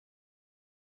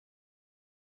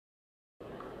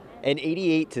An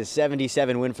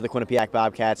 88-77 win for the Quinnipiac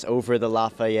Bobcats over the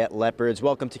Lafayette Leopards.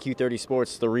 Welcome to Q30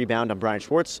 Sports, The Rebound. I'm Brian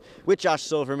Schwartz with Josh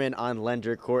Silverman on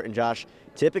Lender Court. And Josh,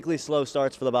 typically slow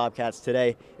starts for the Bobcats today.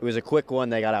 It was a quick one.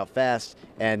 They got out fast,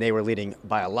 and they were leading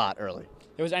by a lot early.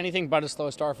 It was anything but a slow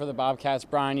start for the Bobcats,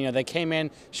 Brian. You know, they came in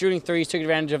shooting threes, took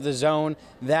advantage of the zone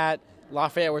that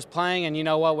Lafayette was playing, and you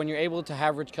know what? When you're able to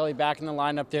have Rich Kelly back in the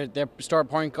lineup, their start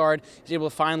point guard, he's able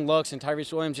to find looks, and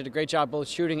Tyrese Williams did a great job both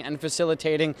shooting and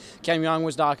facilitating. Cam Young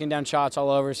was knocking down shots all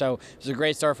over, so it was a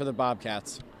great start for the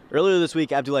Bobcats. Earlier this week,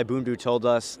 Abdoulaye Boumdou told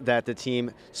us that the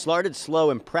team started slow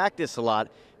and practiced a lot,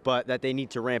 but that they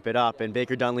need to ramp it up, and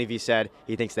Baker Dunleavy said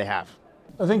he thinks they have.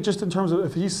 I think just in terms of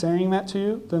if he's saying that to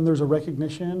you, then there's a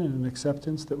recognition and an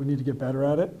acceptance that we need to get better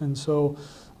at it. And so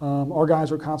our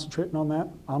guys are concentrating on that.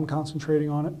 I'm concentrating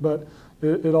on it. But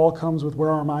it all comes with where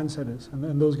our mindset is.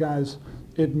 And those guys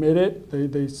admit it.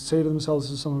 They say to themselves,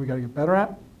 this is something we got to get better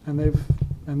at. And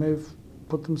they've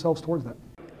put themselves towards that.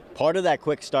 Part of that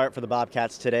quick start for the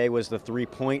Bobcats today was the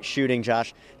three-point shooting,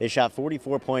 Josh. They shot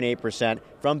 44.8%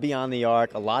 from beyond the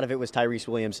arc. A lot of it was Tyrese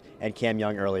Williams and Cam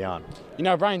Young early on. You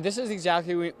know, Brian, this is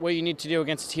exactly what you need to do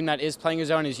against a team that is playing a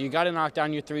zone. Is you got to knock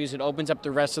down your threes. It opens up the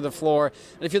rest of the floor.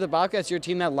 And if you're the Bobcats, you're a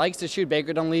team that likes to shoot.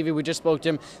 Baker Dunleavy, we just spoke to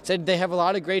him, said they have a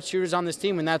lot of great shooters on this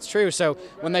team, and that's true. So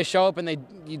when they show up and they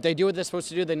do what they're supposed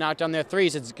to do, they knock down their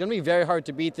threes, it's going to be very hard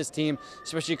to beat this team,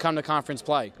 especially come to conference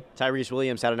play. Tyrese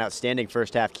Williams had an outstanding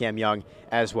first half, Cam Young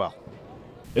as well.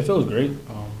 It feels great,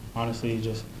 honestly,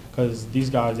 just because these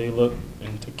guys, they look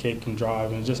into kick and drive,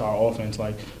 and it's just our offense,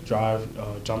 like drive,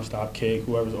 jump stop, kick,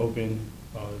 whoever's open,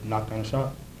 knock down a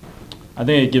shot. I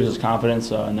think it gives us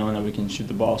confidence knowing that we can shoot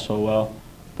the ball so well,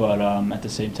 but at the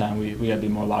same time, we got to be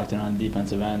more locked in on the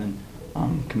defensive end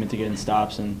and commit to getting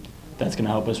stops, and that's going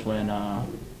to help us win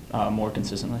more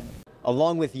consistently.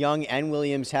 Along with Young and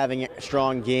Williams having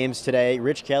strong games today,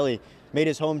 Rich Kelly made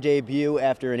his home debut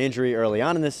after an injury early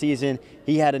on in the season.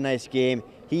 He had a nice game.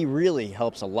 He really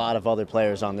helps a lot of other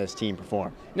players on this team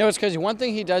perform. No, it's because one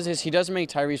thing he does is he doesn't make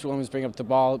Tyrese Williams bring up the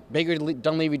ball. Baker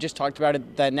Dunleavy just talked about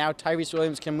it, that now Tyrese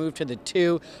Williams can move to the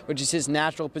 2, which is his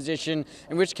natural position.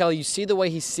 And Rich Kelly, you see the way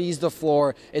he sees the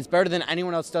floor. It's better than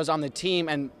anyone else does on the team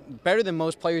and better than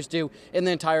most players do in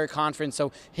the entire conference.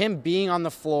 So him being on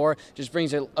the floor just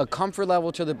brings a comfort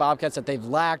level to the Bobcats that they've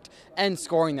lacked and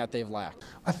scoring that they've lacked.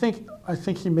 I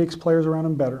think he makes players around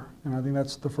him better, and I think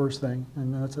that's the first thing,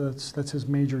 and that's his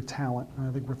major talent, and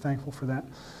I think we're thankful for that.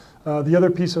 The other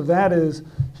piece of that is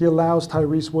he allows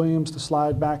Tyrese Williams to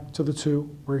slide back to the 2,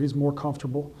 where he's more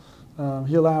comfortable.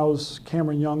 He allows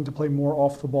Cameron Young to play more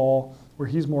off the ball, where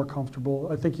he's more comfortable.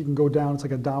 I think he can go down. It's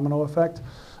like a domino effect.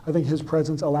 I think his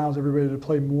presence allows everybody to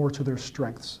play more to their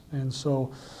strengths, and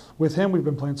so with him, we've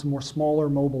been playing some more smaller,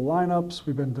 mobile lineups.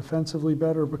 We've been defensively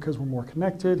better because we're more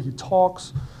connected. He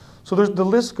talks. So the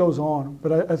list goes on.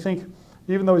 But I think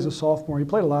even though he's a sophomore, he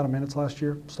played a lot of minutes last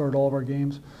year, started all of our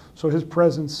games. So his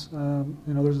presence,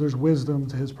 there's wisdom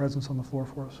to his presence on the floor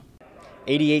for us.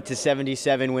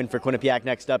 88-77 win for Quinnipiac.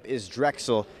 Next up is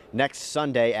Drexel next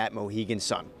Sunday at Mohegan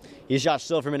Sun. He's Josh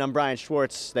Silverman. I'm Brian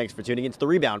Schwartz. Thanks for tuning in to The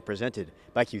Rebound, presented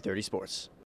by Q30 Sports.